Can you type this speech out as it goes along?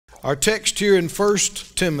Our text here in 1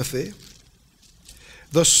 Timothy,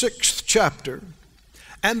 the 6th chapter,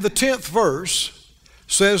 and the 10th verse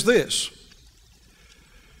says this: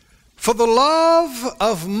 "For the love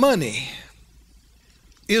of money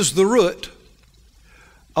is the root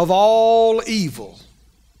of all evil."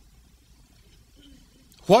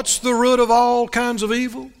 What's the root of all kinds of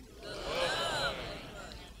evil?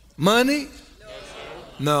 Money?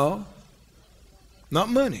 No, not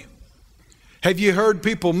money. Have you heard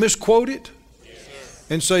people misquote it?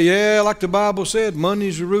 And say, yeah, like the Bible said,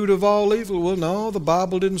 money's the root of all evil. Well, no, the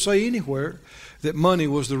Bible didn't say anywhere that money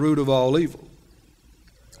was the root of all evil.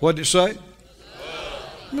 What did it say?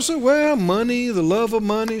 I said, well, money, the love of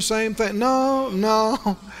money, same thing.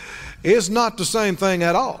 No, it's not the same thing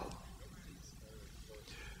at all.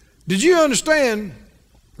 Did you understand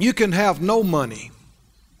you can have no money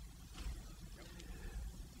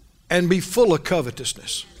and be full of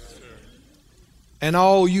covetousness? And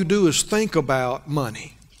all you do is think about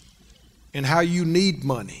money and how you need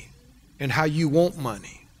money and how you want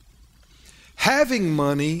money. Having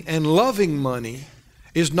money and loving money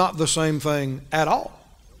is not the same thing at all.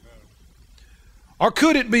 Or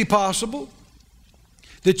could it be possible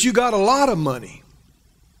that you got a lot of money,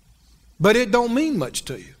 but it don't mean much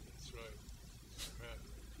to you?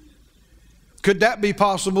 Could that be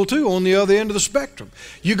possible too on the other end of the spectrum?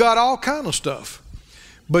 You got all kind of stuff,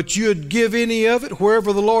 but you'd give any of it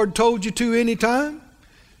wherever the Lord told you to anytime?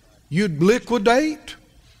 You'd liquidate?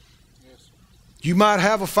 You might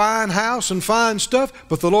have a fine house and fine stuff,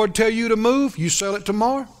 but the Lord tell you to move, you sell it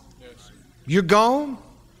tomorrow? You're gone?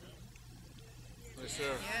 Yes, sir.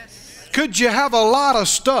 Could you have a lot of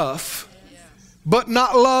stuff but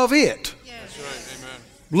not love it? That's right. Amen.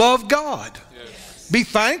 Love God. Yes. Be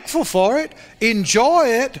thankful for it. Enjoy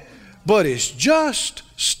it. But it's just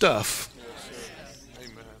stuff.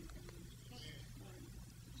 Amen.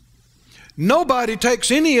 Nobody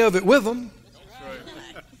takes any of it with them.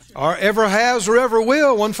 Or ever has or ever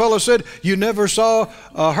will. One fellow said, you never saw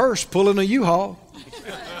a hearse pulling a U-Haul.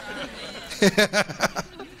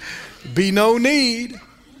 Be no need.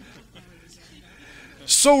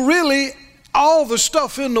 So really, all the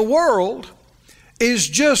stuff in the world is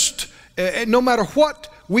just, no matter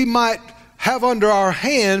what we might have under our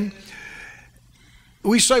hand,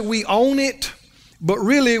 we say we own it, but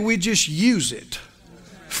really we just use it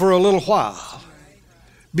for a little while.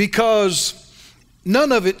 Because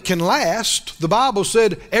none of it can last. The Bible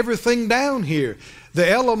said everything down here, the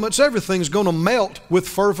elements, everything's going to melt with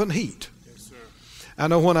fervent heat. Yes, sir. I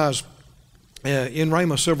know when I was in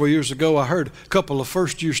Rhema several years ago, I heard a couple of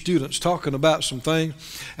first-year students talking about some things,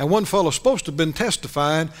 and one fellow's supposed to have been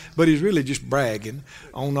testifying, but he's really just bragging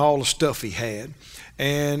on all the stuff he had,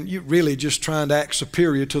 and you really just trying to act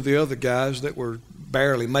superior to the other guys that were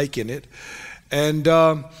barely making it. And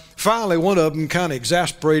finally, one of them, kind of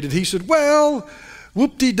exasperated, he said, well,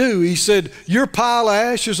 whoop-de-doo. He said, your pile of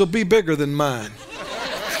ashes will be bigger than mine.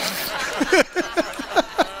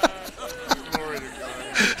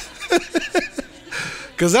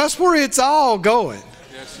 Because that's where it's all going.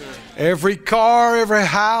 Yes, sir. Every car, every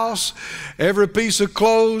house, every piece of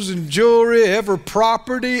clothes and jewelry, every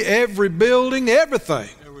property, every building, everything.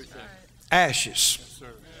 Ashes. Yes, sir.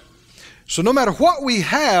 So no matter what we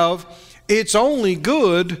have, it's only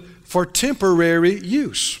good for temporary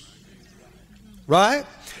use. Right?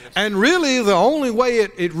 And really the only way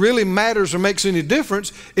it really matters or makes any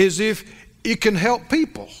difference is if it can help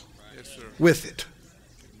people with it.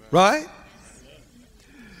 Right?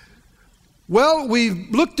 Well, we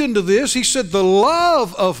looked into this. He said the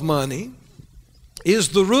love of money is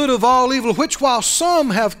the root of all evil, which while some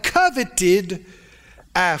have coveted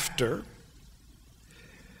after,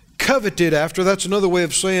 that's another way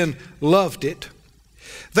of saying loved it,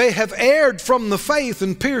 they have erred from the faith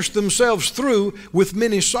and pierced themselves through with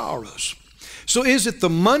many sorrows. So is it the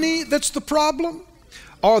money that's the problem,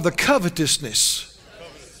 or the covetousness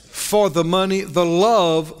for the money, the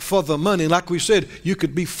love for the money? Like we said, you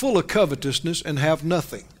could be full of covetousness and have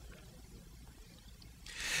nothing.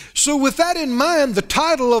 So with that in mind, the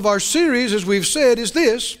title of our series, as we've said, is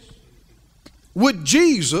this: Would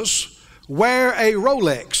Jesus wear a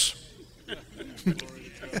Rolex?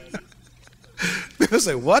 People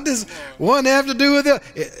say, what does one have to do with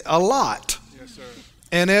it? A lot. Yes, sir.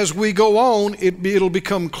 And as we go on, it'll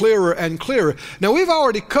become clearer and clearer. Now, we've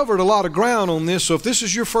already covered a lot of ground on this, so if this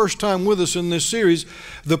is your first time with us in this series,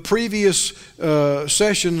 the previous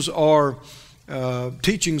sessions are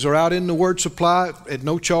teachings are out in the Word Supply at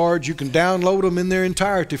no charge. You can download them in their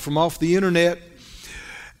entirety from off the internet,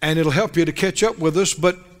 and it'll help you to catch up with us,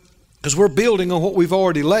 but because we're building on what we've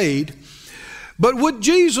already laid. But would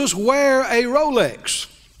Jesus wear a Rolex?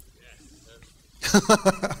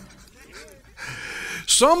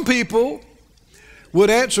 Some people would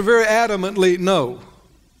answer very adamantly, no.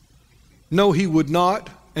 No, he would not,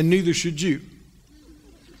 and neither should you.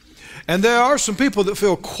 And there are some people that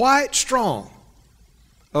feel quite strong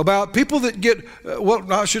about people that get,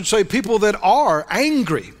 well, I should say people that are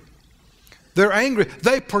angry. They're angry.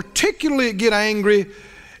 They particularly get angry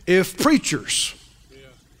if preachers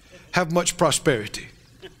have much prosperity.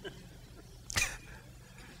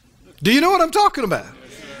 Do you know what I'm talking about?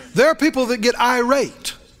 There are people that get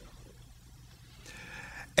irate.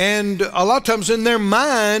 And a lot of times in their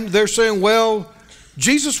mind, they're saying, well,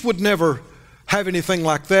 Jesus would never have anything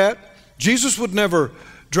like that. Jesus would never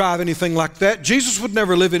drive anything like that. Jesus would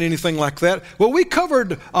never live in anything like that. Well, we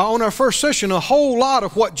covered on our first session a whole lot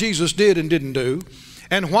of what Jesus did and didn't do,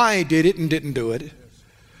 and why he did it and didn't do it.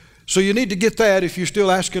 So you need to get that if you're still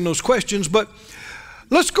asking those questions. But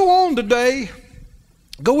let's go on today.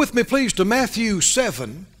 Go with me, please, to Matthew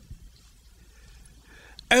 7.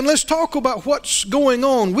 And let's talk about what's going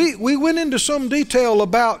on. We went into some detail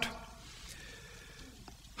about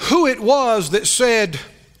who it was that said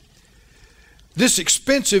this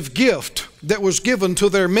expensive gift that was given to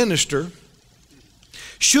their minister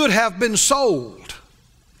should have been sold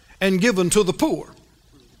and given to the poor.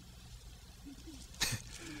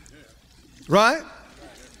 Right?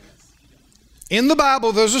 In the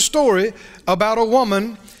Bible, there's a story about a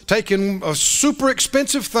woman taking a super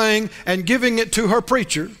expensive thing and giving it to her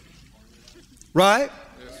preacher. Right?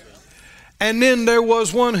 And then there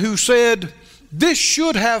was one who said, this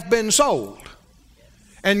should have been sold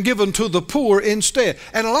and given to the poor instead.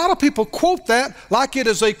 And a lot of people quote that like it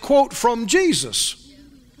is a quote from Jesus.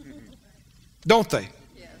 Don't they?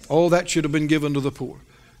 Oh, that should have been given to the poor.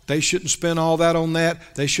 They shouldn't spend all that on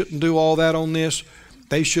that. They shouldn't do all that on this.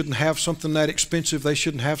 They shouldn't have something that expensive. They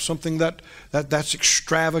shouldn't have something that's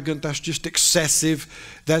extravagant. That's just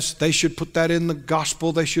excessive. They should put that in the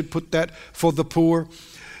gospel. They should put that for the poor.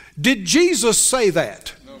 Did Jesus say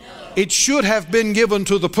that? No. It should have been given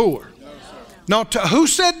to the poor. No, now, who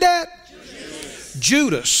said that?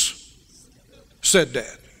 Judas said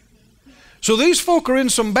that. So these folk are in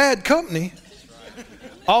some bad company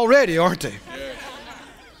already, aren't they?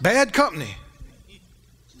 Bad company.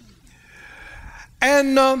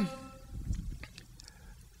 And I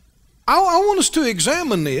want us to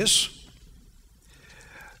examine this.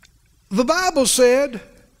 The Bible said,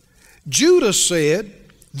 Judas said,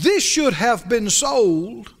 this should have been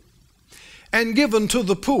sold and given to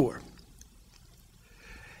the poor.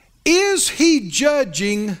 Is he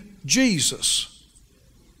judging Jesus?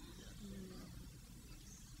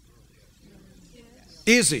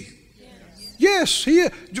 Is he? Yes, he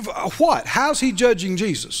is. What? How's he judging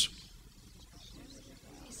Jesus?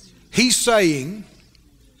 He's saying,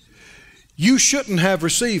 you shouldn't have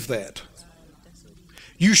received that.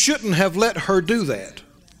 You shouldn't have let her do that.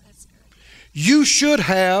 You should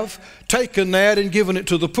have taken that and given it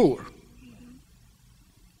to the poor.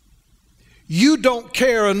 You don't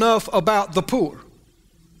care enough about the poor.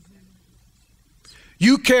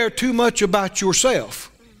 You care too much about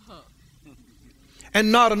yourself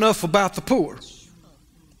and not enough about the poor.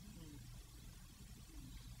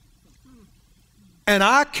 And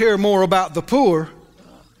I care more about the poor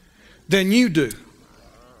than you do.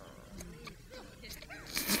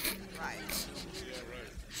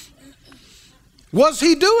 Was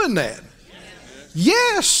he doing that?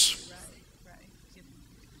 Yes.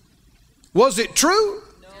 Was it true?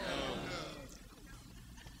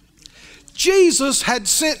 Jesus had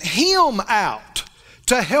sent him out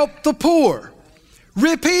to help the poor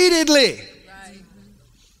repeatedly.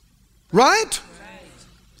 Right?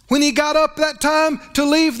 When he got up that time to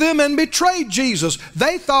leave them and betrayed Jesus,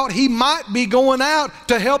 they thought he might be going out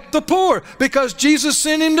to help the poor because Jesus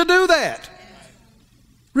sent him to do that.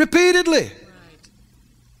 Repeatedly.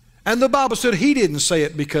 And the Bible said he didn't say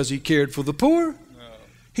it because he cared for the poor.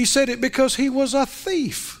 He said it because he was a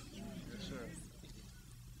thief.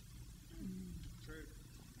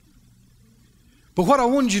 But what I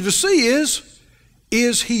wanted you to see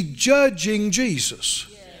is he judging Jesus?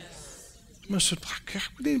 I said, how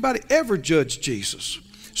would anybody ever judge Jesus?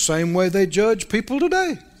 Same way they judge people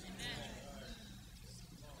today.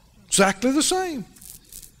 Exactly the same.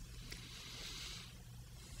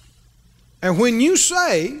 And when you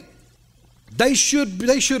say they should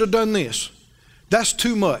have done this, that's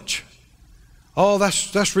too much. Oh,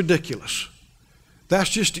 that's ridiculous. That's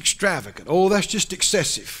just extravagant. Oh, that's just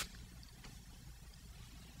excessive.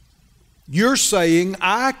 You're saying,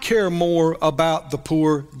 I care more about the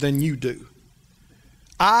poor than you do.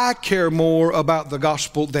 I care more about the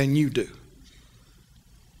gospel than you do.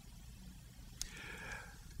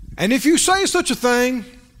 And if you say such a thing,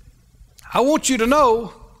 I want you to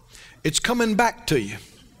know it's coming back to you.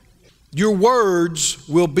 Your words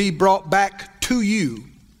will be brought back to you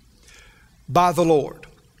by the Lord.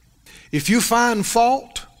 If you find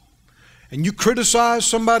fault and you criticize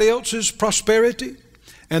somebody else's prosperity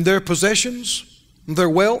and their possessions,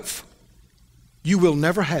 their wealth, you will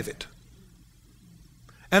never have it.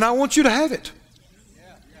 And I want you to have it.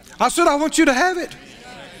 I said, I want you to have it.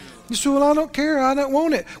 You say, well, I don't care. I don't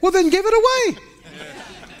want it. Well, then give it away.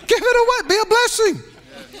 Give it away. Be a blessing.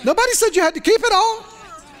 Nobody said you had to keep it all.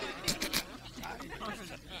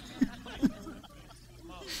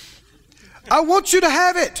 I want you to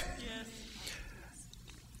have it.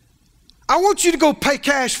 I want you to go pay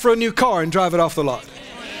cash for a new car and drive it off the lot.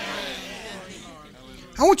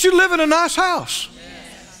 I want you to live in a nice house.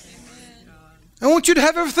 I want you to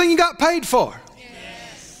have everything you got paid for.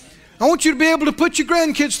 I want you to be able to put your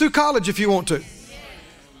grandkids through college if you want to.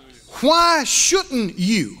 Why shouldn't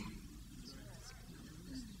you?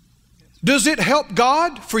 Does it help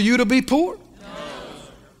God for you to be poor?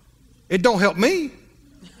 It don't help me.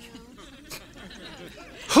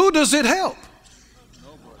 Who does it help?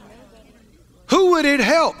 Who would it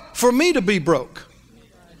help for me to be broke?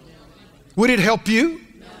 Would it help you?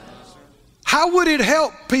 How would it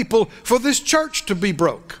help people for this church to be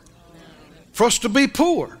broke? For us to be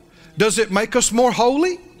poor? Does it make us more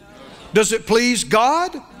holy? Does it please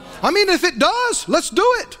God? I mean, if it does, let's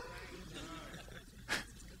do it.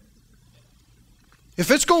 If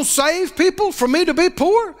it's going to save people for me to be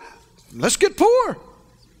poor, let's get poor.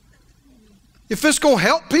 If it's going to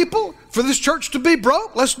help people for this church to be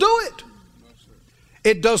broke, let's do it.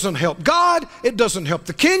 It doesn't help God. It doesn't help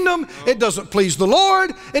the kingdom. It doesn't please the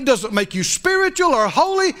Lord. It doesn't make you spiritual or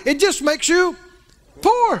holy. It just makes you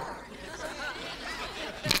poor.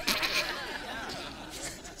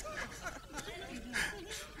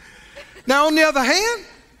 Now, on the other hand,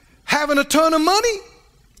 having a ton of money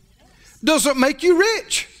doesn't make you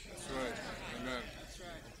rich.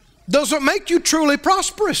 Doesn't make you truly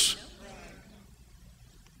prosperous.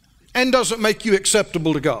 And doesn't make you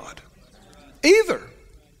acceptable to God either.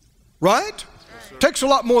 Right? Takes a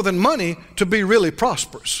lot more than money to be really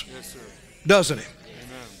prosperous. Doesn't it?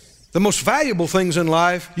 The most valuable things in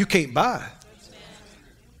life you can't buy.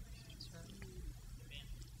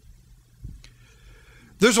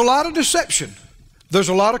 There's a lot of deception. There's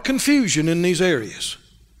a lot of confusion in these areas.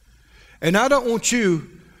 And I don't want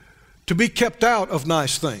you to be kept out of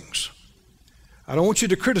nice things. I don't want you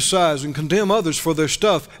to criticize and condemn others for their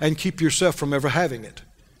stuff and keep yourself from ever having it.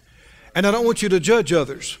 And I don't want you to judge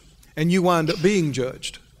others and you wind up being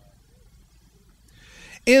judged.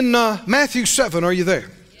 In Matthew 7, are you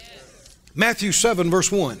there? Yes. Matthew 7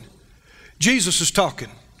 verse 1. Jesus is talking.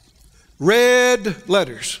 Red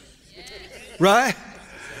letters. Yes. Right?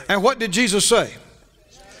 And what did Jesus say?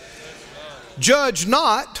 Judge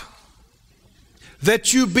not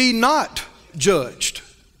that you be not judged.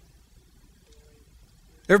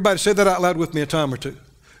 Everybody say that out loud with me a time or two.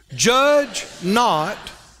 Judge not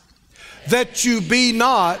that you be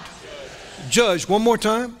not judged. One more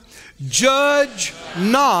time. Judge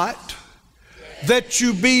not that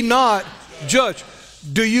you be not judged.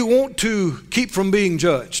 Do you want to keep from being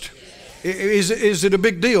judged? Is it a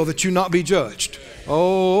big deal that you not be judged?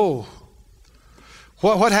 Oh.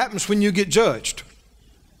 What happens when you get judged?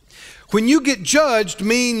 When you get judged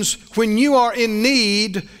means when you are in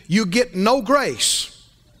need, you get no grace.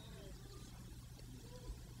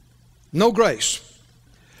 No grace.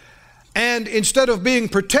 And instead of being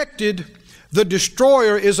protected, the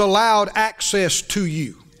destroyer is allowed access to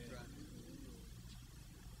you.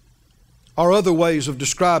 Are other ways of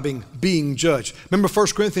describing being judged. Remember 1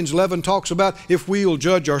 Corinthians 11 talks about if we will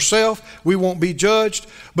judge ourselves, we won't be judged.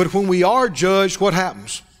 But when we are judged, what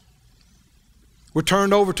happens? We're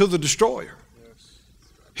turned over to the destroyer.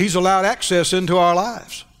 He's allowed access into our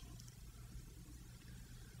lives.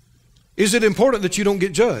 Is it important that you don't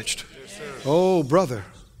get judged? Yes, sir. Oh, brother.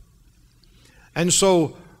 And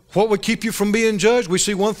so, what would keep you from being judged? We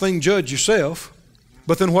see one thing, judge yourself.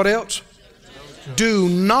 But then what else? Do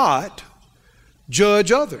not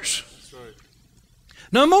judge others.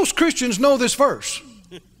 Now, most Christians know this verse.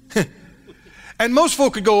 And most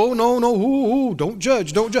folk could go, oh, no, don't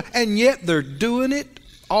judge, don't judge. And yet they're doing it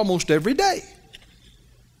almost every day.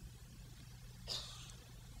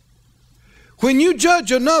 When you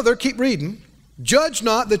judge another, keep reading. Judge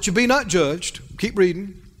not that you be not judged. Keep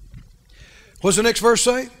reading. What's the next verse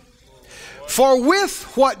say? For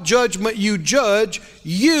with what judgment you judge,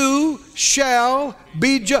 you shall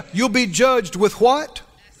be judged. You'll be judged with what?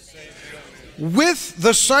 With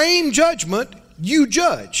the same judgment you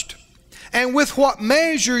judged. And with what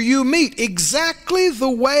measure you meet, exactly the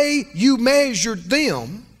way you measured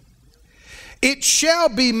them, it shall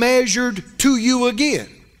be measured to you again.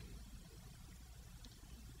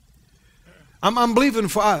 I'm believing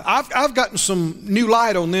for, I've gotten some new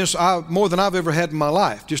light on this more than I've ever had in my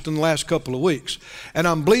life, just in the last couple of weeks. And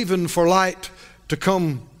I'm believing for light to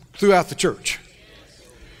come throughout the church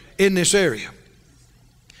in this area.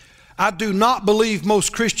 I do not believe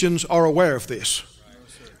most Christians are aware of this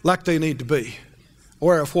like they need to be.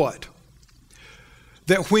 Aware of what?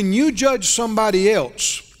 That when you judge somebody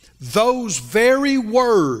else, those very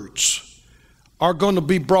words are going to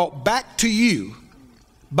be brought back to you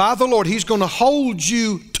by the Lord. He's going to hold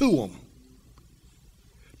you to them.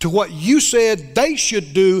 To what you said they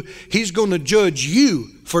should do, He's going to judge you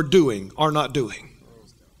for doing or not doing.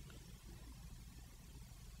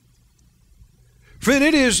 Friend,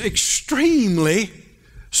 it is extremely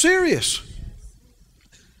serious.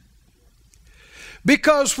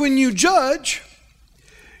 Because when you judge,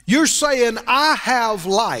 you're saying, I have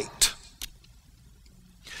light.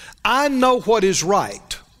 I know what is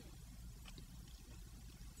right.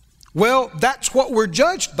 Well, that's what we're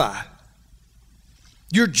judged by.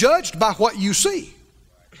 You're judged by what you see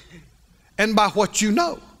and by what you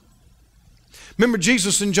know. Remember,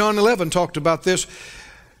 Jesus in John 11 talked about this.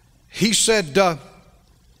 He said,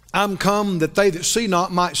 I'm come that they that see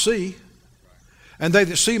not might see, and they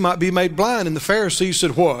that see might be made blind. And the Pharisees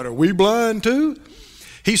said, what, are we blind too?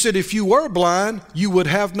 He said, if you were blind, you would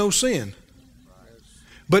have no sin.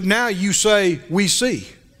 But now you say, we see,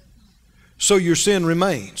 so your sin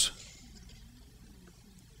remains.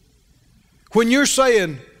 When you're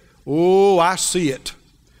saying, oh, I see it.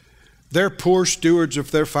 They're poor stewards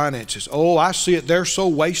of their finances. Oh, I see it. They're so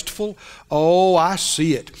wasteful. Oh, I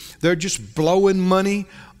see it. They're just blowing money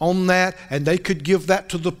on that, and they could give that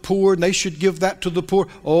to the poor, and they should give that to the poor.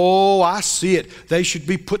 Oh, I see it. They should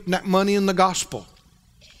be putting that money in the gospel.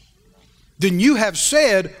 Then you have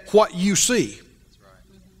said what you see.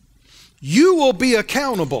 You will be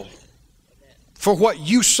accountable for what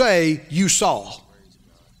you say you saw.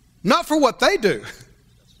 Not for what they do,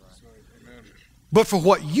 but for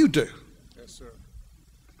what you do.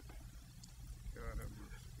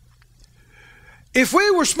 If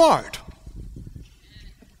we were smart,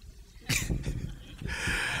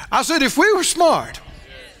 I said, if we were smart,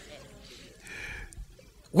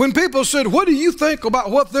 when people said, what do you think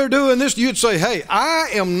about what they're doing this, you'd say, hey, I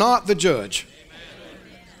am not the judge.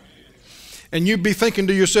 And you'd be thinking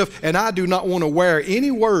to yourself, and I do not want to wear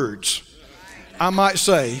any words I might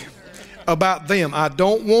say about them. I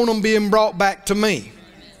don't want them being brought back to me.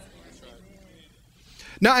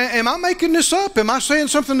 Now, am I making this up? Am I saying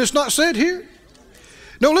something that's not said here?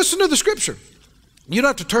 No, listen to the scripture. You don't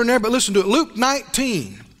have to turn there, but listen to it. Luke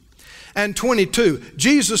 19:22.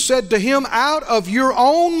 Jesus said to him, out of your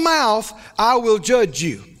own mouth I will judge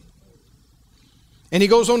you. And he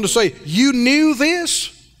goes on to say, you knew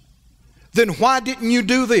this? Then why didn't you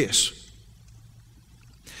do this?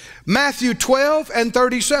 Matthew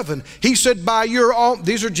 12:37. He said, by your own,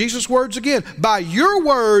 these are Jesus' words again, by your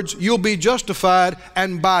words you'll be justified,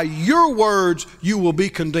 and by your words you will be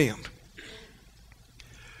condemned.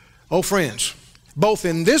 Oh friends, both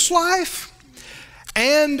in this life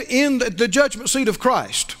and in the judgment seat of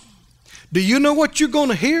Christ, do you know what you're going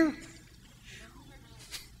to hear?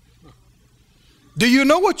 Do you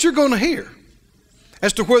know what you're going to hear?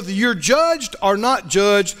 As to whether you're judged or not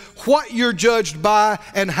judged, what you're judged by,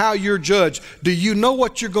 and how you're judged. Do you know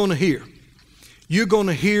what you're going to hear? You're going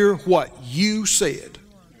to hear what you said.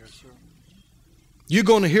 Yes, sir. You're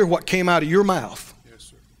going to hear what came out of your mouth. Yes,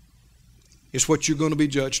 sir. It's what you're going to be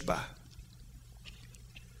judged by.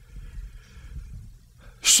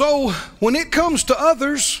 So, when it comes to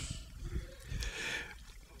others,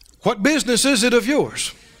 what business is it of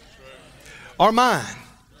yours? Or mine?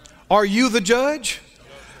 Are you the judge?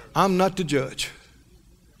 I'm not the judge.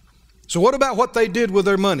 So what about what they did with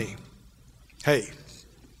their money? Hey,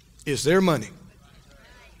 it's their money.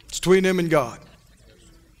 It's between them and God.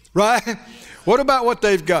 Right? What about what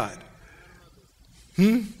they've got?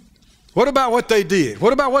 What about what they did?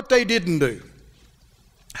 What about what they didn't do?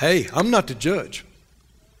 Hey, I'm not the judge.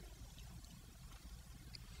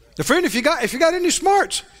 Now, friend, if you got any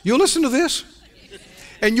smarts, you'll listen to this,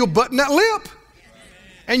 and you'll button that lip,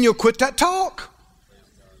 and you'll quit that talk.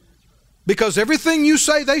 Because everything you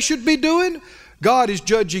say they should be doing, God is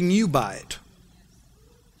judging you by it.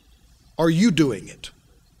 Are you doing it?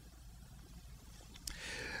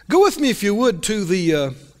 Go with me, if you would, to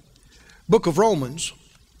the book of Romans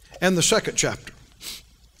and the 2nd chapter.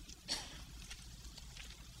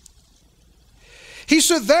 He said,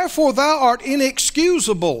 said, therefore thou art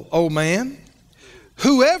inexcusable, O man,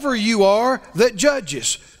 whoever you are that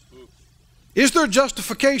judges. Is there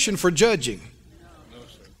justification for judging? No,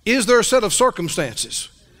 sir. Is there a set of circumstances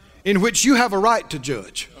in which you have a right to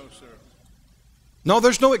judge? No, sir. No,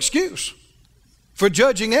 there's no excuse for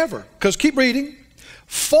judging ever. Because keep reading.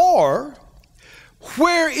 For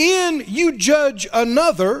wherein you judge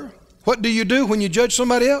another, what do you do when you judge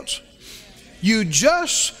somebody else? You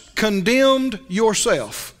just condemned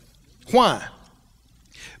yourself. Why?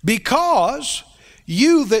 Because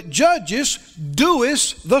you that judgest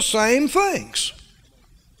doest the same things.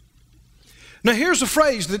 Now here's a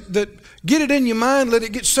phrase that get it in your mind, let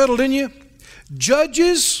it get settled in you.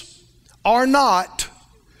 Judges are not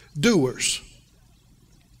doers.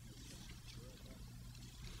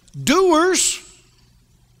 Doers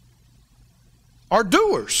are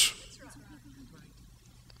doers.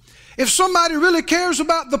 If somebody really cares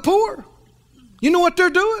about the poor, you know what they're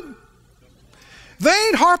doing? They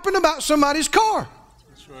ain't harping about somebody's car.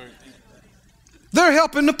 That's right. They're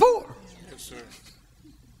helping the poor. Yes, sir.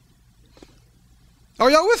 Are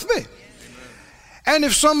y'all with me? Amen. And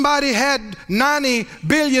if somebody had $90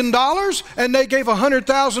 billion and they gave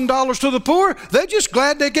 $100,000 to the poor, they're just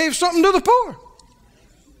glad they gave something to the poor.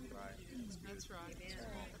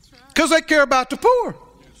 Because they care about the poor.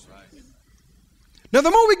 Now, the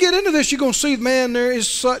more we get into this, you're going to see, man, there is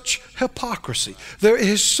such hypocrisy. There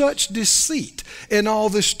is such deceit in all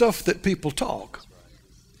this stuff that people talk.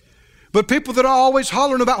 But people that are always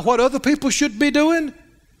hollering about what other people should be doing,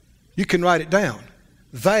 you can write it down.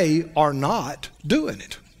 They are not doing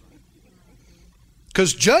it.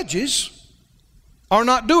 Because judges are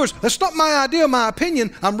not doers. That's not my idea, my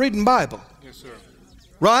opinion. I'm reading Bible. Yes, sir.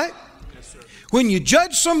 Right? Yes, sir. When you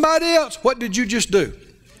judge somebody else, what did you just do?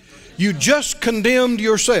 You just condemned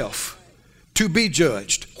yourself to be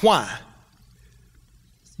judged. Why?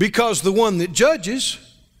 Because the one that judges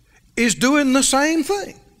is doing the same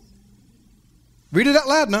thing. Read it out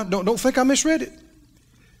loud now. Don't think I misread it.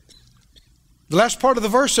 The last part of the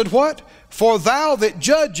verse said what? For thou that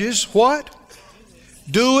judges what?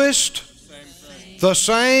 Doest the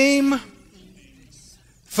same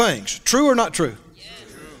things. True or not true?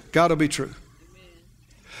 Got to be true.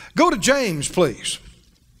 Go to James, please.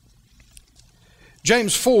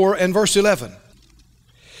 James 4 and verse 11.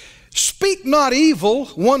 Speak not evil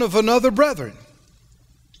one of another, brethren.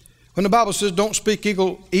 When the Bible says don't speak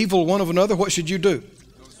evil one of another, what should you do?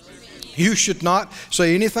 You should not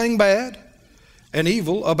say anything bad and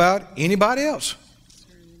evil about anybody else.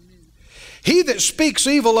 He that speaks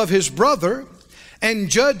evil of his brother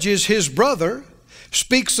and judges his brother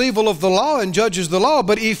speaks evil of the law and judges the law.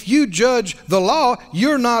 But if you judge the law,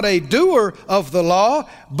 you're not a doer of the law,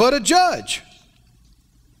 but a judge.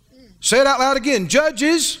 Say it out loud again.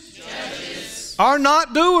 Judges are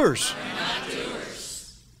not doers.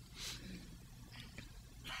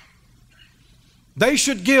 They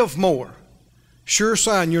should give more. Sure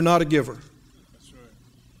sign you're not a giver. That's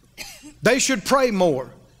right. They should pray more.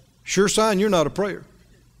 Sure sign you're not a prayer.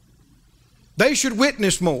 They should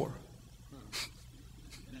witness more.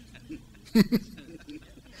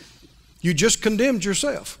 You just condemned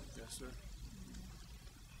yourself. Yes,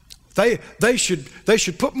 sir. They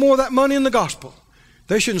should put more of that money in the gospel.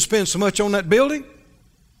 They shouldn't spend so much on that building.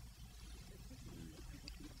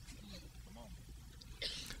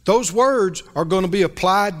 Those words are going to be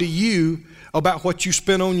applied to you about what you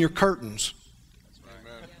spent on your curtains.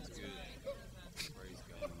 Amen.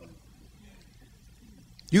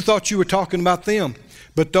 You thought you were talking about them,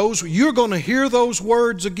 but you're going to hear those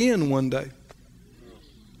words again one day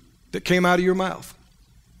that came out of your mouth.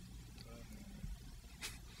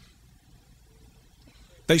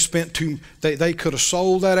 They could have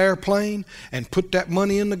sold that airplane and put that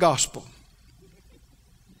money in the gospel.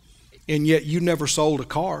 And yet you never sold a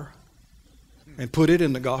car and put it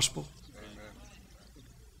in the gospel.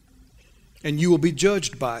 And you will be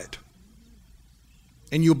judged by it.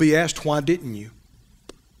 And you'll be asked, why didn't you?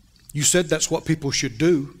 You said that's what people should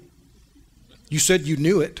do. You said you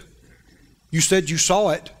knew it. You said you saw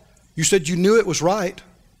it. You said you knew it was right.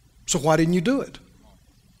 So why didn't you do it?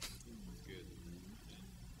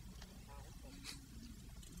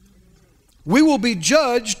 We will be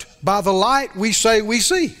judged by the light we say we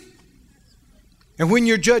see. And when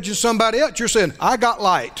you're judging somebody else, you're saying, I got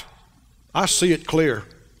light. I see it clear.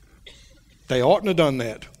 They oughtn't have done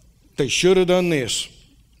that. They should have done this.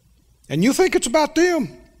 And you think it's about them,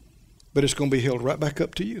 but it's going to be held right back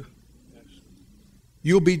up to you.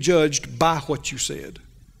 You'll be judged by what you said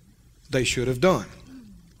they should have done.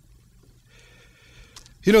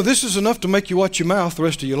 You know, this is enough to make you watch your mouth the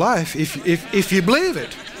rest of your life if you believe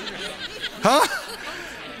it. Huh?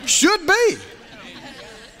 Should be.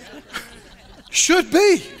 Should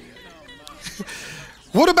be.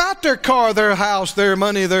 What about their car, their house, their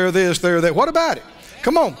money, their this, their that? What about it?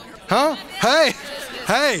 Come on. Huh? Hey.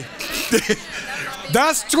 Hey.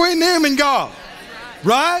 That's between them and God.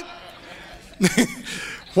 Right?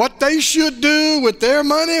 What they should do with their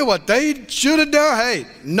money, what they should have done, hey,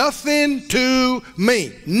 nothing to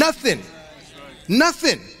me. Nothing.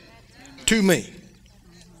 Nothing to me.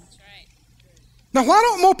 Now, why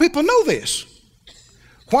don't more people know this?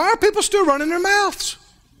 Why are people still running their mouths?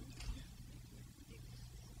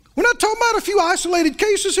 We're not talking about a few isolated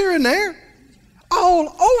cases here and there. All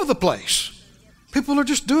over the place. People are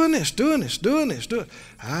just doing this, doing this, doing this, doing it.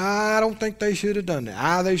 I don't think they should have done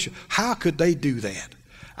that. They should. How could they do that?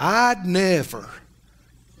 I'd never.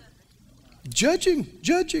 Judging,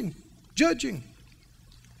 judging, judging.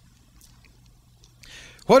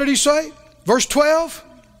 What did he say? Verse 12.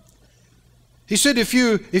 He said, if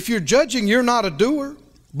you're judging, you're not a doer,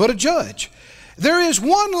 but a judge. There is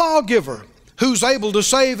one lawgiver who's able to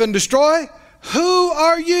save and destroy. Who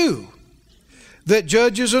are you that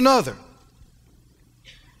judges another?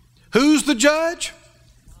 Who's the judge?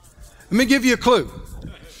 Let me give you a clue.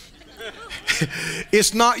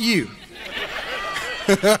 It's not you.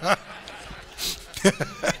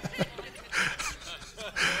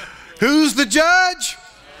 Who's the judge?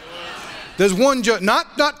 There's one judge.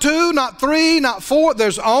 Not two, not three, not four.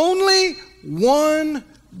 There's only one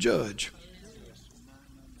judge.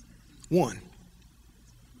 One.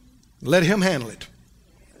 Let him handle it.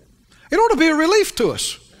 It ought to be a relief to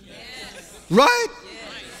us. Right?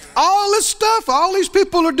 All this stuff, all these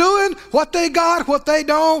people are doing, what they got, what they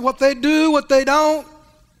don't, what they do, what they don't.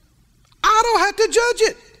 I don't have to judge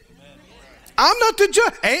it. I'm not the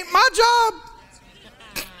judge. Ain't my job.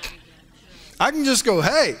 I can just go,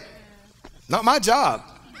 hey, not my job.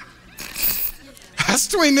 That's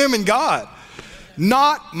between them and God.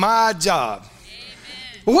 Not my job.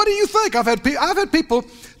 Well, what do you think? I've had people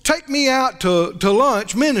take me out to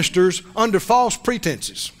lunch, ministers, under false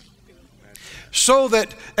pretenses, so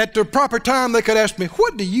that at the proper time they could ask me,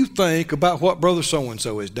 what do you think about what Brother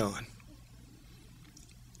so-and-so has done?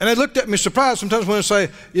 And they looked at me surprised sometimes when I say,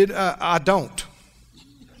 I don't.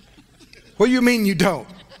 What do you mean you don't?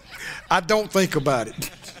 I don't think about it.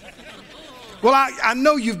 Well, I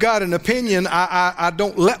know you've got an opinion. I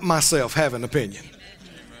don't let myself have an opinion.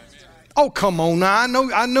 Oh, come on now.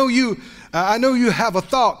 I know you have a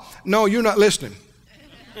thought. No, you're not listening.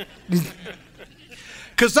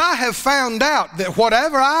 Because I have found out that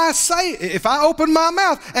whatever I say, if I open my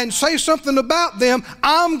mouth and say something about them,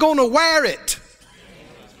 I'm going to wear it.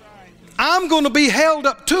 I'm going to be held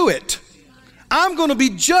up to it. I'm going to be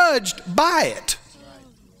judged by it.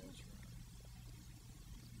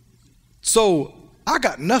 So I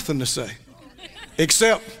got nothing to say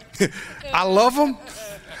except I love them.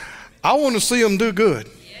 I want to see them do good.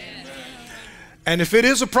 And if it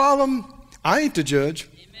is a problem, I ain't the judge.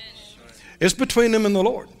 It's between them and the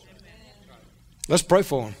Lord. Let's pray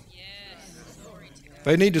for them. If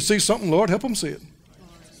they need to see something, Lord, help them see it.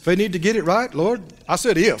 If they need to get it right, Lord, I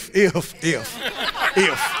said if.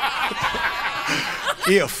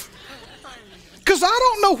 Because I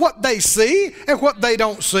don't know what they see and what they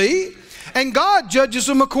don't see. And God judges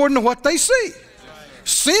them according to what they see.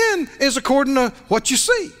 Sin is according to what you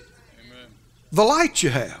see. The light you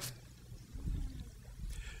have.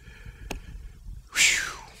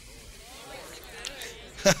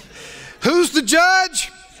 Who's the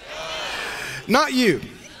judge? Not you.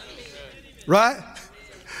 Right?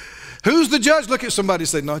 Who's the judge? Look at somebody and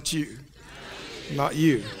say, not you. Not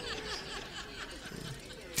you.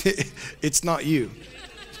 It's not you.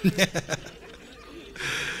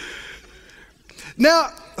 Now,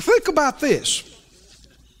 think about this.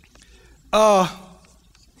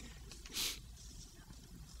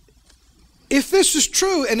 If this is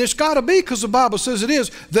true, and it's got to be because the Bible says it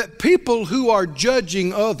is, that people who are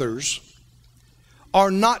judging others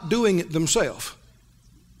are not doing it themselves.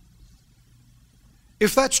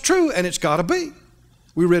 If that's true, and it's got to be,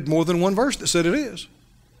 we read more than one verse that said it is.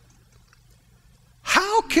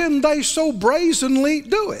 How can they so brazenly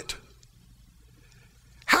do it?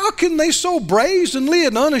 How can they so brazenly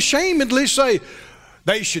and unashamedly say,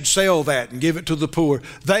 they should sell that and give it to the poor.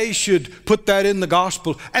 They should put that in the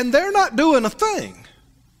gospel. And they're not doing a thing.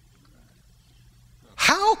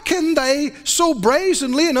 How can they so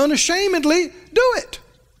brazenly and unashamedly do it?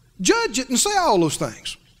 Judge it and say all those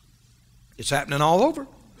things. It's happening all over.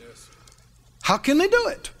 Yes. How can they do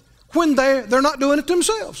it when they're not doing it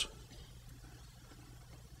themselves?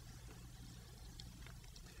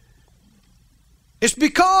 It's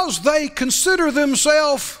because they consider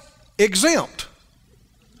themselves exempt.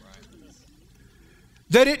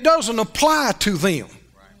 that it doesn't apply to them.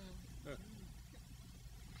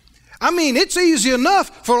 I mean, it's easy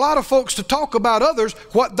enough for a lot of folks to talk about others,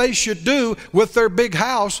 what they should do with their big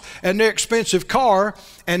house and their expensive car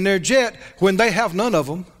and their jet when they have none of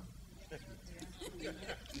them.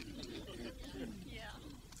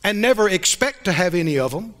 And never expect to have any of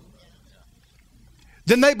them.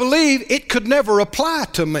 Then they believe it could never apply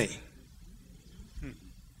to me.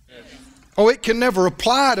 Oh, it can never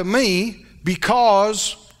apply to me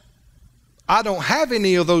because I don't have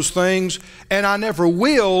any of those things and I never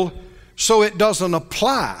will, so it doesn't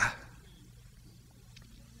apply.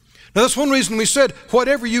 Now that's one reason we said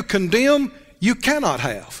whatever you condemn, you cannot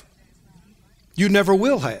have. You never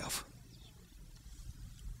will have.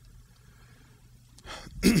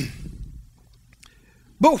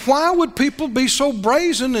 But why would people be so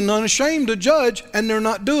brazen and unashamed to judge and they're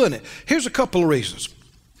not doing it? Here's a couple of reasons.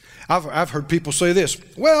 I've heard people say this,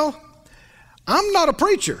 well, I'm not a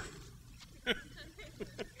preacher.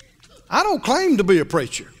 I don't claim to be a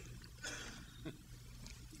preacher.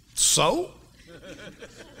 So?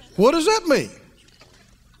 What does that mean?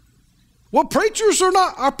 Well, preachers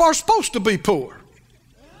are supposed to be poor.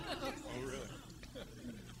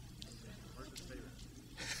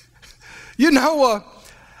 You know,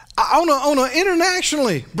 on an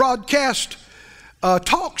internationally broadcast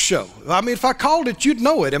talk show, I mean, if I called it, you'd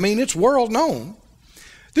know it. I mean, it's world known.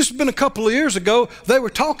 This has been a couple of years ago. They were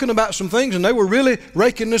talking about some things, and they were really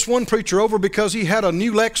raking this one preacher over because he had a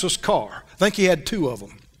new Lexus car. I think he had 2 of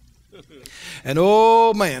them. And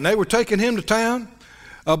oh man, they were taking him to town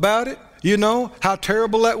about it, you know, how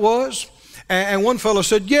terrible that was. And one fellow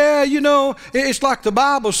said, yeah, you know, it's like the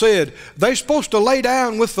Bible said, they're supposed to lay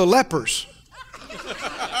down with the lepers.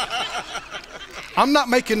 I'm not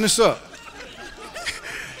making this up.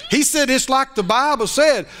 He said it's like the Bible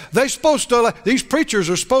said. These preachers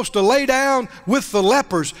are supposed to lay down with the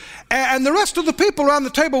lepers. And the rest of the people around the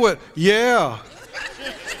table went, yeah.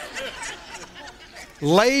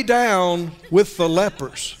 Lay down with the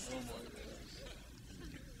lepers.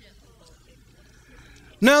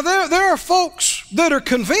 Now there are folks that are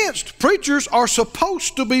convinced preachers are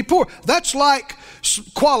supposed to be poor. That's like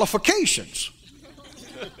qualifications.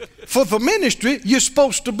 For the ministry, you're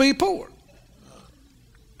supposed to be poor.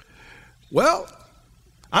 Well,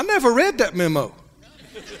 I never read that memo.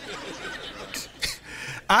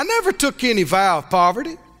 I never took any vow of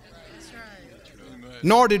poverty.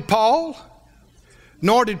 Nor did Paul,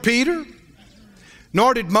 nor did Peter,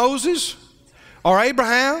 nor did Moses, or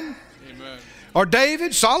Abraham, or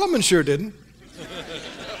David. Solomon sure didn't.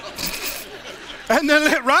 And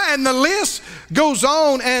the list goes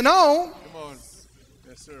on and on.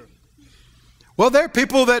 Well, there are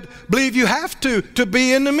people that believe you have to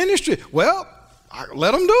be in the ministry. Well,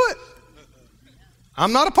 let them do it.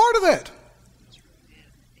 I'm not a part of that.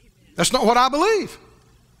 That's not what I believe.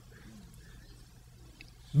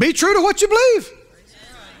 Be true to what you believe.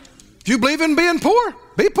 If you believe in being poor,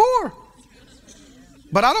 be poor.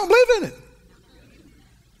 But I don't believe in it.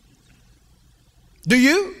 Do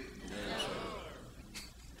you?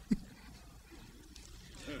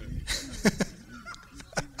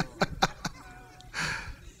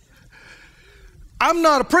 I'm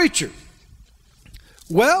not a preacher.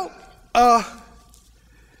 Well,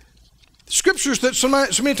 scriptures that so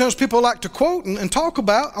many times people like to quote and talk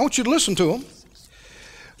about, I want you to listen to them.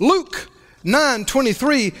 Luke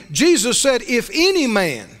 9:23, Jesus said, if any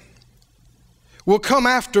man will come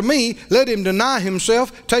after me, let him deny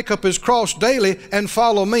himself, take up his cross daily, and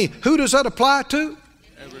follow me. Who does that apply to?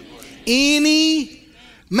 Everybody. Any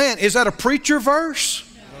man. Is that a preacher verse?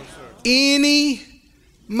 No, sir. Any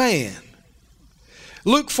man.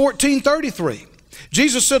 Luke 14:33.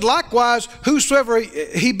 Jesus said, likewise, whosoever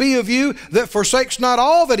he be of you that forsakes not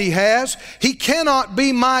all that he has, he cannot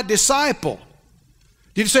be my disciple.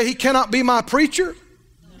 Did you say he cannot be my preacher?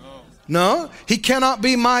 No, he cannot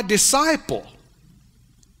be my disciple.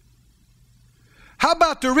 How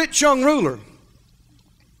about the rich young ruler?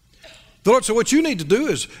 The Lord said, what you need to do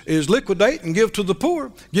is liquidate and give to the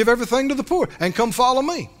poor. Give everything to the poor and come follow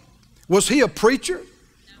me. Was he a preacher?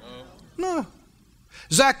 No.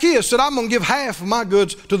 Zacchaeus said, I'm going to give half of my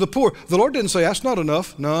goods to the poor. The Lord didn't say, that's not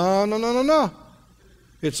enough. No.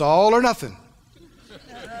 It's all or nothing.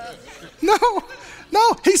 No.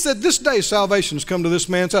 He said, this day salvation has come to this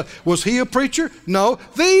man's house. Was he a preacher? No.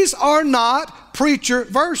 These are not preacher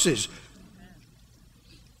verses.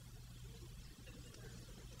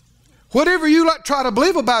 Whatever you try to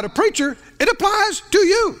believe about a preacher, it applies to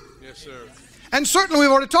you. Yes, sir. And certainly we've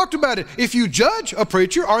already talked about it. If you judge a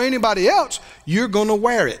preacher or anybody else, you're going to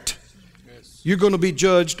wear it. Yes. You're going to be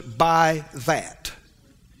judged by that.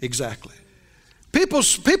 Exactly. People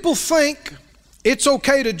think it's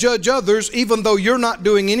okay to judge others even though you're not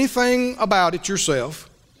doing anything about it yourself,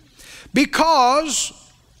 because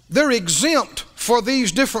they're exempt for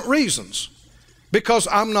these different reasons. Because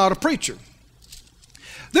I'm not a preacher.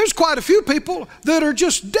 There's quite a few people that are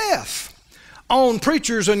just deaf on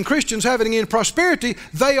preachers and Christians having any prosperity.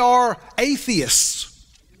 They are atheists.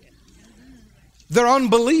 They're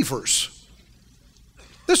unbelievers.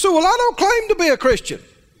 They say, well, I don't claim to be a Christian.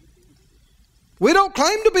 We don't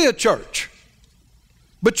claim to be a church.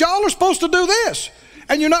 But y'all are supposed to do this,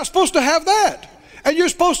 and you're not supposed to have that, and you're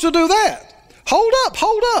supposed to do that. Hold up,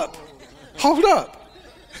 hold up, hold up.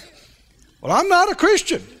 Well, I'm not a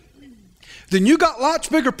Christian. Then you got lots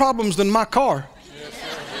bigger problems than my car.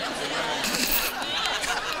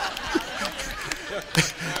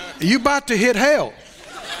 You about to hit hell.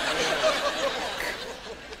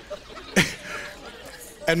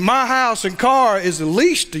 And my house and car is the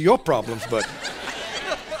least of your problems, but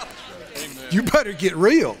you better get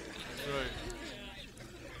real.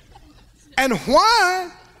 And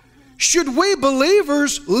why should we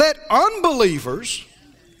believers let unbelievers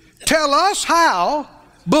tell us how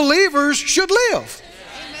believers should live?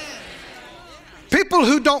 People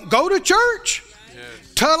who don't go to church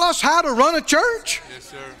tell us how to run a church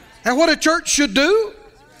and what a church should do.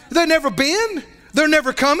 They've never been. They're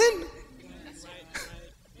never coming.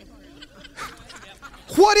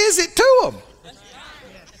 What is it to them?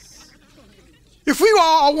 If we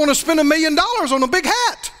all want to spend $1 million on a big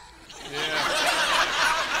hat,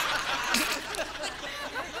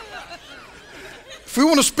 if we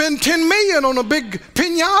want to spend $10 million on a big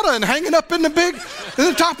piñata and hang it up in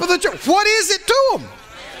the top of the church, what is it to them?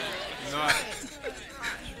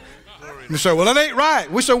 You say, well, that ain't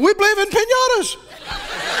right. We say, we believe in piñatas.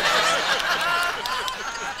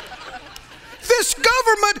 This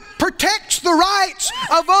government protects the rights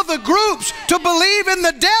of other groups to believe in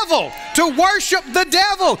the devil, to worship the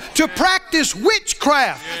devil, to practice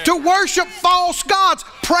witchcraft, to worship false gods,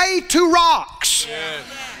 pray to rocks.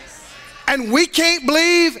 And we can't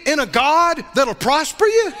believe in a God that'll prosper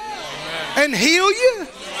you and heal you?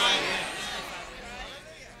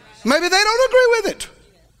 Maybe they don't agree with it.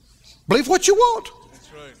 Believe what you want.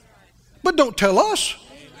 But don't tell us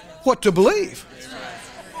what to believe.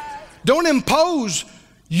 Don't impose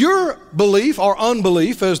your belief or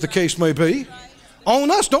unbelief, as the case may be, on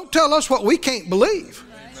us. Don't tell us what we can't believe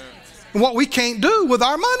and what we can't do with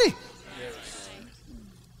our money.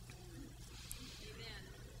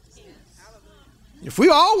 If we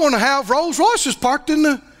all want to have Rolls Royces parked in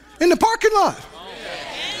the parking lot,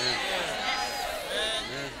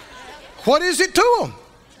 what is it to them?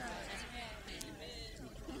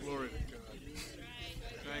 Glory to God.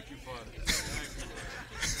 Thank you, Father.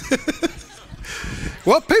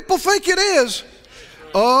 Well, people think it is.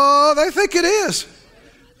 Oh, they think it is.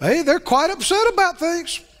 Hey, they're quite upset about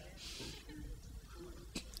things.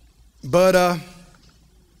 But I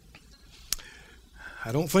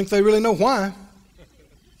don't think they really know why.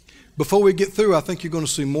 Before we get through, I think you're going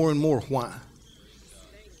to see more and more why.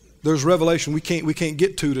 There's revelation we can't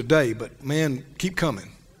get to today, but man, keep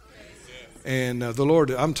coming. And the Lord,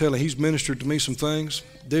 I'm telling you, He's ministered to me some things.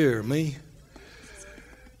 Dear me.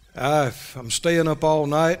 I'm staying up all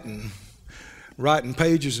night and writing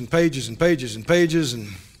pages and pages and pages and pages, and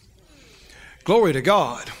glory to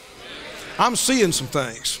God. I'm seeing some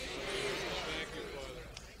things.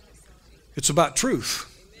 It's about truth.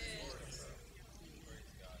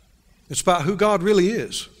 It's about who God really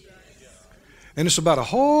is. And it's about a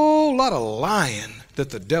whole lot of lying that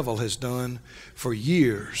the devil has done for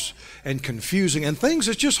years, and confusing, and things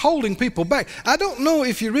that's just holding people back. I don't know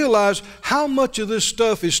if you realize how much of this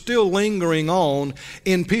stuff is still lingering on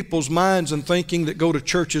in people's minds and thinking that go to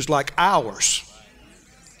churches like ours.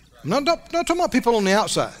 I'm not talking about people on the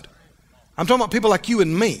outside. I'm talking about people like you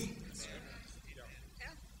and me.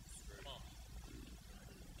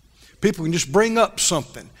 People can just bring up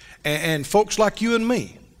something, and folks like you and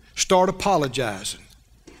me start apologizing,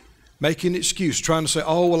 making an excuse, trying to say,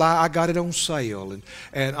 oh, well, I got it on sale,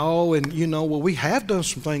 and you know, well, we have done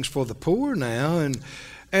some things for the poor now,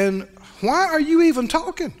 and why are you even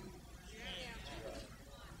talking?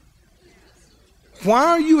 Why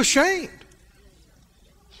are you ashamed?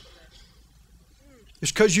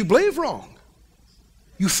 It's because you believe wrong.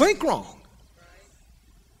 You think wrong.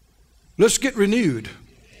 Let's get renewed.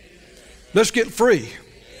 Let's get free.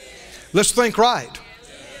 Let's think right.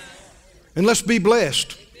 And let's be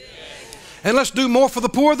blessed. And let's do more for the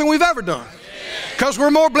poor than we've ever done. Because we're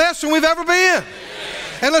more blessed than we've ever been.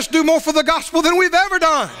 And let's do more for the gospel than we've ever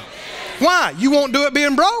done. Why? You won't do it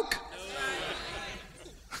being broke?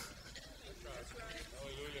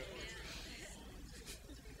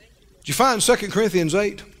 Did you find 2 Corinthians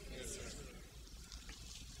 8?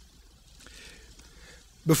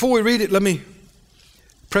 Before we read it, let me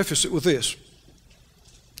preface it with this.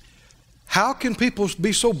 How can people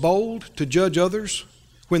be so bold to judge others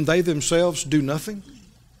when they themselves do nothing?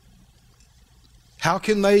 How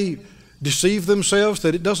can they deceive themselves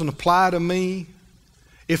that it doesn't apply to me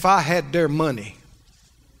if I had their money?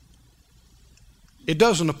 It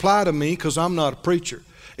doesn't apply to me because I'm not a preacher.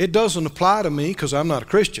 It doesn't apply to me because I'm not a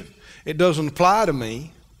Christian. It doesn't apply to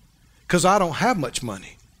me because I don't have much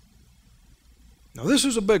money. Now this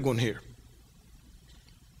is a big one here.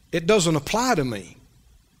 It doesn't apply to me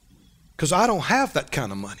because I don't have that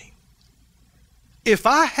kind of money. If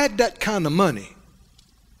I had that kind of money,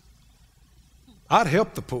 I'd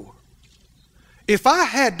help the poor. If I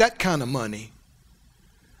had that kind of money,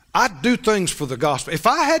 I'd do things for the gospel. If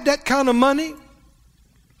I had that kind of money,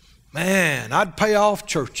 man, I'd pay off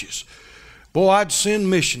churches. Boy, I'd send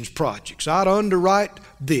missions projects. I'd underwrite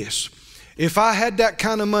this. If I had that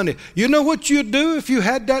kind of money, you know what you'd do if you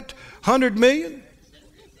had that 100 million?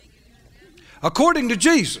 According to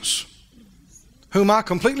Jesus, whom I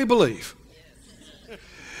completely believe,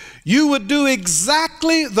 you would do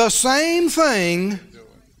exactly the same thing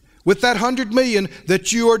with that 100 million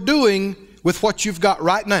that you are doing with what you've got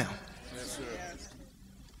right now.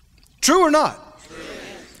 True or not? True.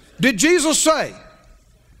 Did Jesus say,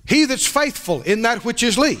 he that's faithful in that which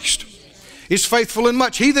is least is faithful in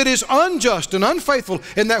much. He that is unjust and unfaithful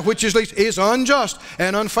in that which is least is unjust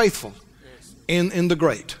and unfaithful in the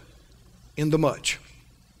great, in the much.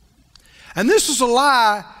 And this is a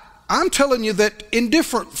lie, I'm telling you, that in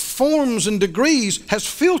different forms and degrees has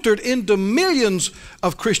filtered into millions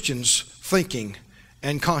of Christians' thinking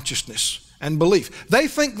and consciousness and belief. They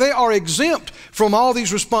think they are exempt from all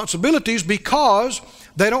these responsibilities because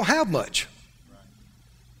they don't have much.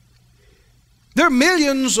 There are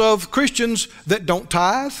millions of Christians that don't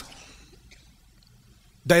tithe,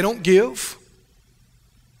 they don't give,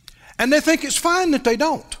 and they think it's fine that they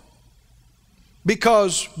don't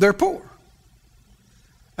because they're poor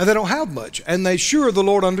and they don't have much, and they sure the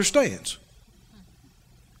Lord understands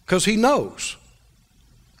because He knows.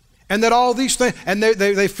 And that all these things, and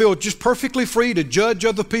they feel just perfectly free to judge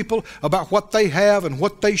other people about what they have and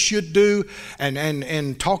what they should do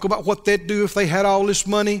and talk about what they'd do if they had all this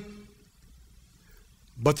money.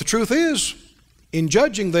 But the truth is, in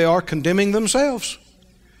judging, they are condemning themselves.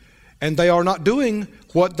 And they are not doing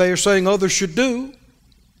what they are saying others should do.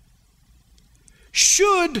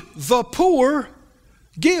 Should the poor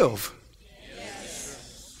give?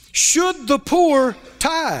 Yes. Should the poor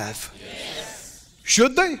tithe? Yes.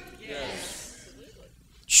 Should they? Yes.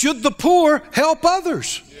 Should the poor help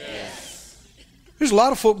others? Yes. There's a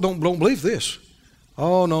lot of folk don't believe this.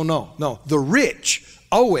 Oh, no. The rich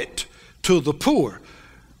owe it to the poor.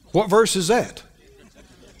 What verse is that?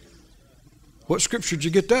 What scripture did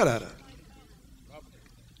you get that out of?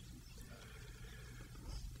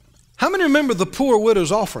 How many remember the poor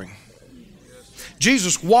widow's offering?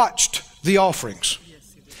 Jesus watched the offerings.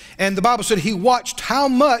 And the Bible said He watched how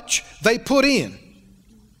much they put in.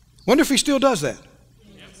 Wonder if He still does that.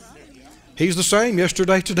 He's the same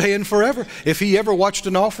yesterday, today, and forever. If He ever watched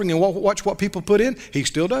an offering and watched what people put in, He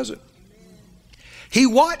still does it. He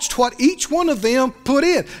watched what each one of them put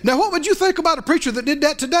in. Now, what would you think about a preacher that did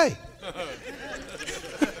that today?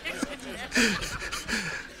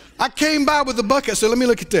 I came by with the bucket, so let me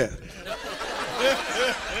look at that.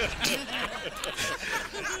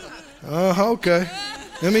 Okay.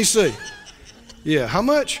 Let me see. Yeah, how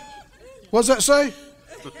much? What does that say?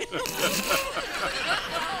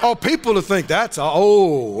 Oh, people will think that's,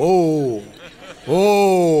 oh.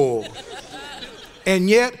 And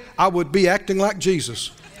yet, I would be acting like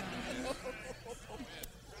Jesus.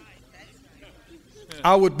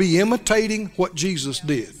 I would be imitating what Jesus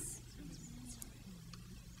did.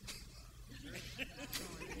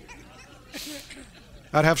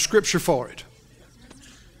 I'd have scripture for it.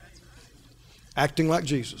 Acting like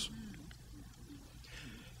Jesus.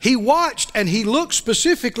 He watched and He looked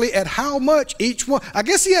specifically at how much each one. I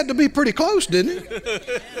guess He had to be pretty close, didn't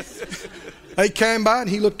He? He came by and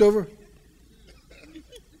He looked over.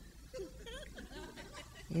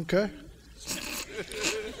 Okay.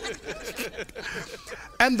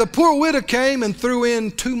 And the poor widow came and threw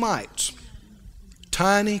in 2 mites.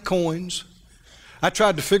 Tiny coins. I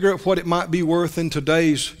tried to figure out what it might be worth in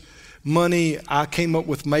today's money. I came up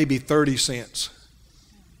with maybe 30 cents.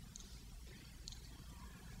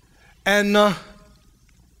 And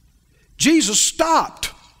Jesus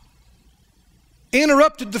stopped,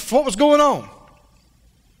 interrupted what was going on.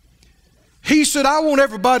 He said, I want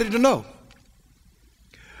everybody to know.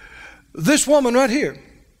 This woman right here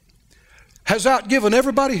has outgiven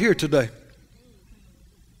everybody here today.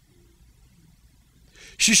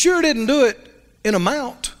 She sure didn't do it in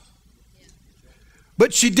amount,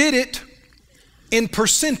 but she did it in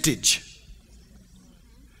percentage.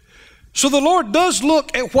 So the Lord does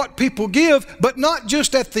look at what people give, but not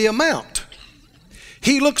just at the amount.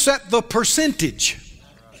 He looks at the percentage,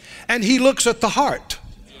 and He looks at the heart.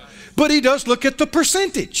 But He does look at the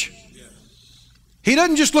percentage. He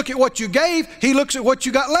doesn't just look at what you gave, He looks at what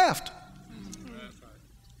you got left.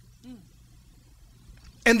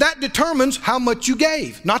 And that determines how much you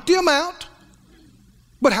gave. Not the amount,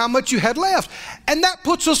 but how much you had left. And that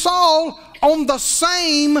puts us all on the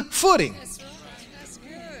same footing.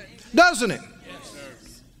 Doesn't it?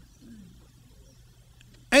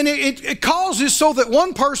 And it causes so that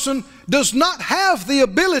one person does not have the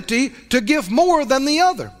ability to give more than the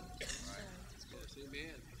other.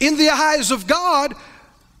 In the eyes of God,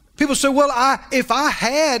 people say, well, if I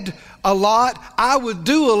had a lot, I would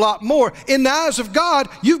do a lot more. In the eyes of God,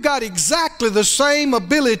 you've got exactly the same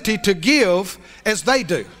ability to give as they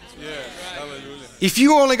do. Yes. Hallelujah. If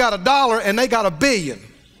you only got $1 and they got $1 billion,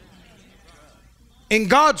 in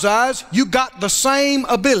God's eyes, you got the same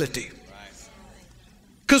ability.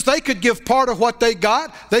 Because they could give part of what they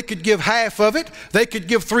got. They could give half of it. They could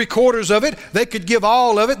give 3/4 of it. They could give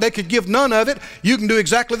all of it. They could give none of it. You can do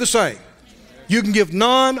exactly the same. You can give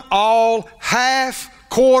none, all, half,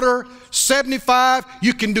 quarter, 75.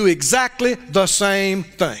 You can do exactly the same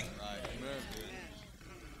thing.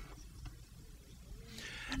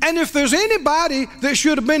 And if there's anybody that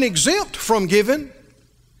should have been exempt from giving,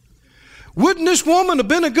 wouldn't this woman have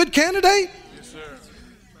been a good candidate? Yes, sir.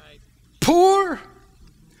 Poor,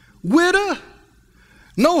 widow,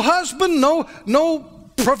 no husband, no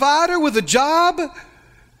provider with a job.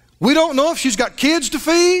 We don't know if she's got kids to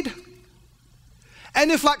feed.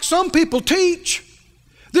 And if, like some people teach,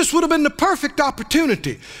 this would have been the perfect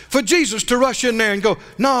opportunity for Jesus to rush in there and go,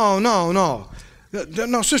 no, no, no.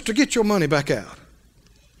 No, sister, get your money back out.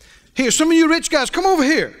 Here, some of you rich guys, come over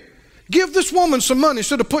here. Give this woman some money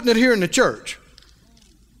instead of putting it here in the church.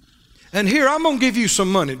 And here, I'm going to give you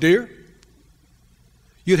some money, dear.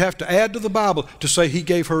 You'd have to add to the Bible to say He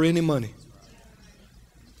gave her any money.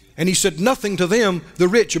 And He said nothing to them, the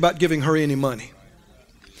rich, about giving her any money.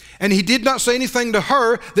 And He did not say anything to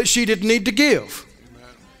her that she didn't need to give.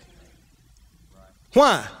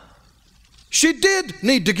 Why? She did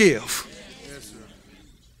need to give.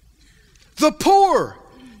 The poor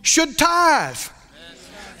should tithe.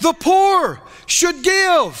 The poor should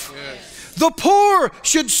give. The poor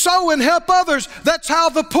should sow and help others. That's how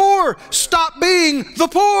the poor stop being the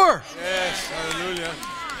poor. Yes. Hallelujah.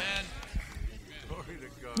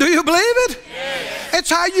 Do you believe it? Yes. It's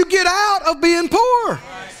how you get out of being poor.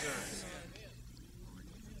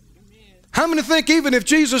 How many think even if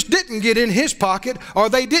Jesus didn't get in his pocket or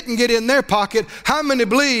they didn't get in their pocket, how many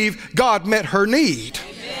believe God met her need?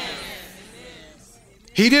 Amen.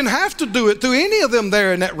 He didn't have to do it through any of them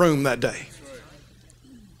there in that room that day.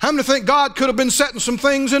 How many think God could have been setting some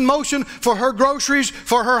things in motion for her groceries,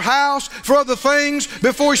 for her house, for other things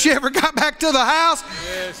before she ever got back to the house?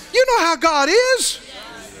 Yes. You know how God is.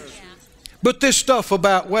 Yes. But this stuff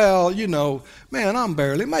about, well, you know, man, I'm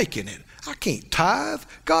barely making it. I can't tithe.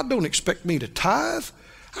 God don't expect me to tithe.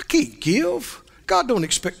 I can't give. God don't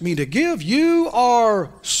expect me to give. You are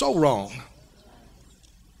so wrong.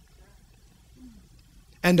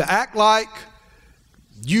 And to act like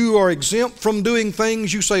you are exempt from doing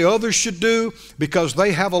things you say others should do because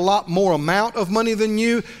they have a lot more amount of money than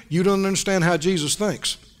you, you don't understand how Jesus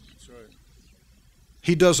thinks. That's right.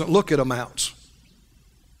 He doesn't look at amounts.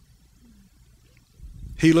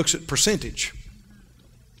 He looks at percentage.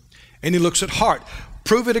 And He looks at heart.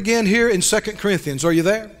 Prove it again here in 2 Corinthians. Are you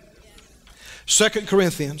there? 2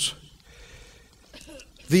 Corinthians,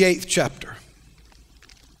 the 8th chapter.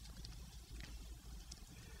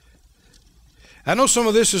 I know some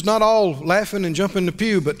of this is not all laughing and jumping the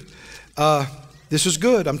pew, but this is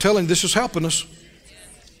good. I'm telling you, this is helping us.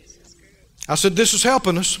 I said, this is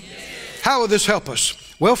helping us. How will this help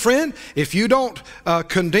us? Well, friend, if you don't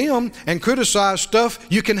condemn and criticize stuff,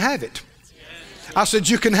 you can have it. I said,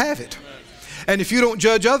 you can have it. And if you don't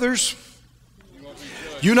judge others,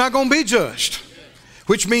 you're not going to be judged,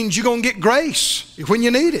 which means you're going to get grace when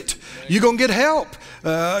you need it. You're going to get help.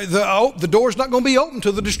 The door's not going to be open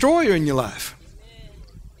to the destroyer in your life.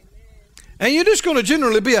 And you're just going to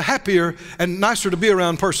generally be a happier and nicer to be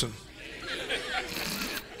around person.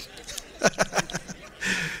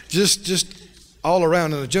 just all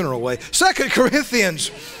around in a general way. 2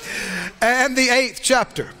 Corinthians and the 8th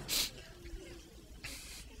chapter.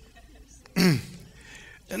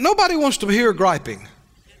 Nobody wants to hear griping.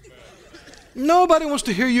 Nobody wants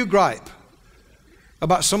to hear you gripe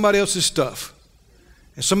about somebody else's stuff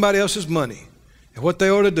and somebody else's money and what they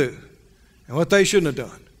ought to do and what they shouldn't have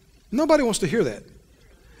done. Nobody wants to hear that.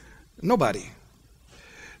 Nobody.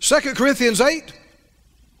 2 Corinthians 8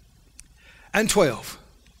 and 12.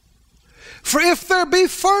 For if there be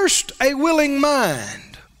first a willing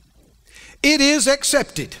mind, it is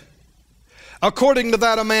accepted, according to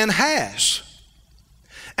that a man has,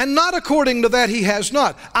 and not according to that he has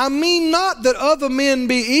not. I mean not that other men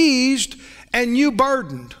be eased and you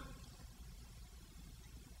burdened.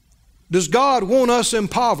 Does God want us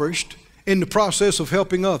impoverished in the process of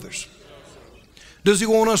helping others? Does He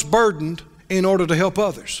want us burdened in order to help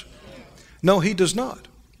others? No, He does not.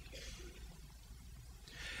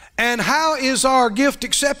 And how is our gift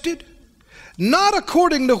accepted? Not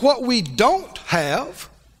according to what we don't have.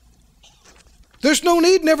 There's no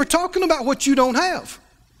need never talking about what you don't have.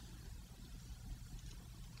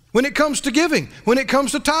 When it comes to giving, when it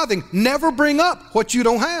comes to tithing, never bring up what you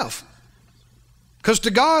don't have. Because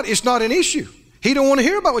to God, it's not an issue. He don't want to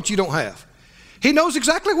hear about what you don't have. He knows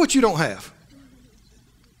exactly what you don't have.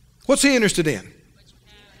 What's He interested in?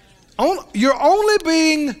 You're only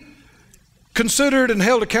being considered and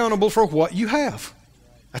held accountable for what you have.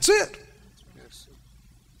 That's it.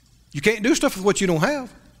 You can't do stuff with what you don't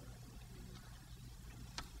have.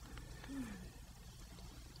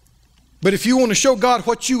 But if you want to show God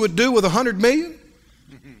what you would do with 100 million,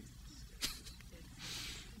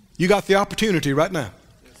 you got the opportunity right now.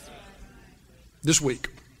 This week.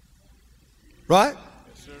 Right?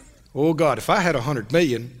 Oh God, if I had 100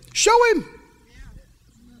 million, show Him.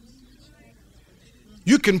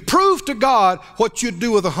 You can prove to God what you'd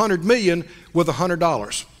do with 100 million with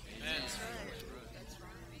 $100.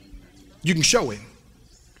 You can show Him.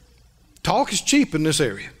 Talk is cheap in this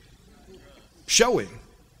area. Show Him.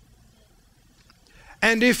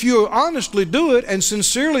 And if you honestly do it and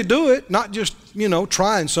sincerely do it, not just,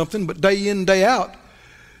 trying something, but day in, day out,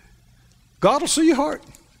 God will see your heart.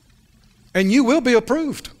 And you will be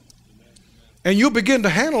approved. And you'll begin to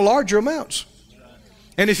handle larger amounts.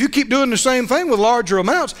 And if you keep doing the same thing with larger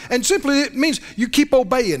amounts, and simply it means you keep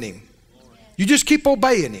obeying Him. You just keep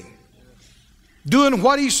obeying Him. Doing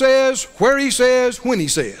what He says, where He says, when He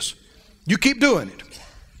says. You keep doing it.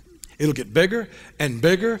 It'll get bigger and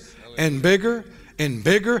bigger and bigger and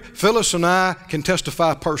bigger. Phyllis and I can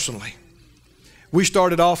testify personally. We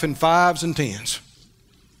started off in 5s and 10s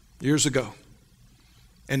years ago.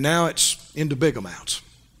 And now it's into big amounts.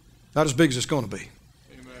 Not as big as it's going to be.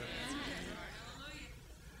 Amen.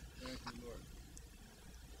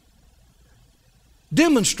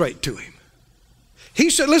 Demonstrate to Him. He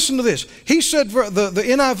said, listen to this. He said, the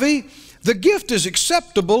NIV, the gift is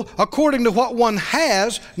acceptable according to what one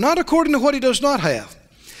has, not according to what he does not have.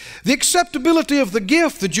 The acceptability of the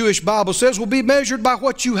gift, the Jewish Bible says, will be measured by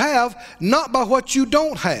what you have, not by what you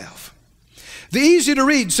don't have. The easy to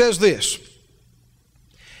read says this.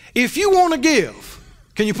 If you want to give,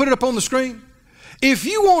 can you put it up on the screen? If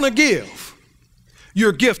you want to give,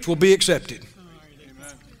 your gift will be accepted.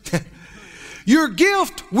 Your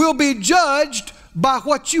gift will be judged by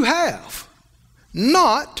what you have,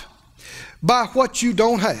 not by what you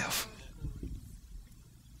don't have.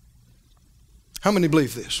 How many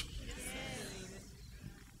believe this?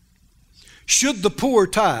 Should the poor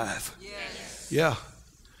tithe? Yes. Yeah.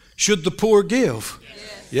 Should the poor give?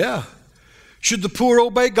 Yes. Yeah. Should the poor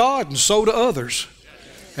obey God and sow to others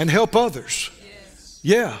and help others? Yes.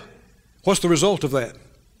 Yeah. What's the result of that?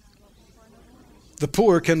 The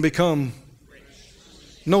poor can become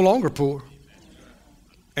no longer poor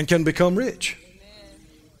and can become rich.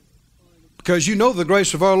 Because you know the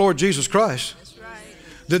grace of our Lord Jesus Christ,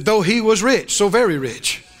 that though He was rich, so very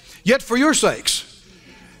rich, yet for your sakes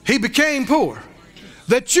He became poor,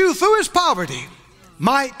 that you through His poverty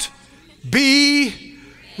might be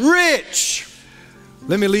rich.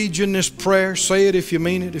 Let me lead you in this prayer. Say it if you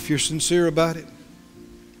mean it, if you're sincere about it.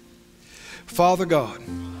 Father God,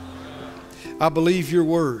 I believe your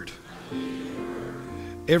word.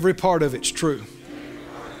 Every part of it's true.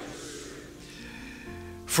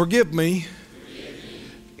 Forgive me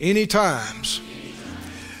any times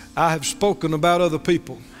I have spoken about other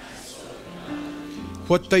people,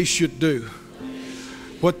 what they should do,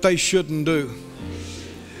 what they shouldn't do.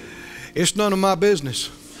 It's none of my business.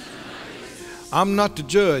 I'm not the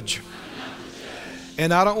judge,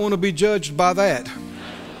 and I don't want to be judged by that.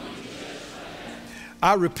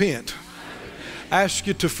 I repent. I ask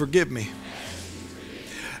you to forgive me.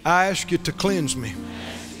 I ask you to cleanse me.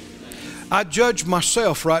 I judge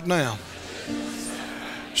myself right now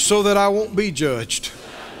so that I won't be judged.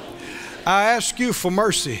 I ask you for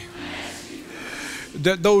mercy,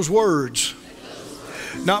 that those words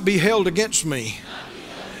not be held against me,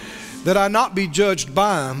 that I not be judged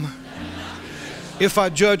by them if I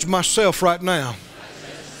judge myself right now.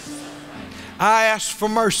 I ask for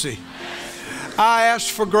mercy. I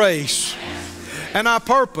ask for grace. And I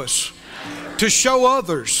purpose to show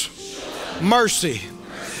others mercy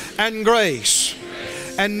and grace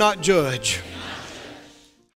and not judge.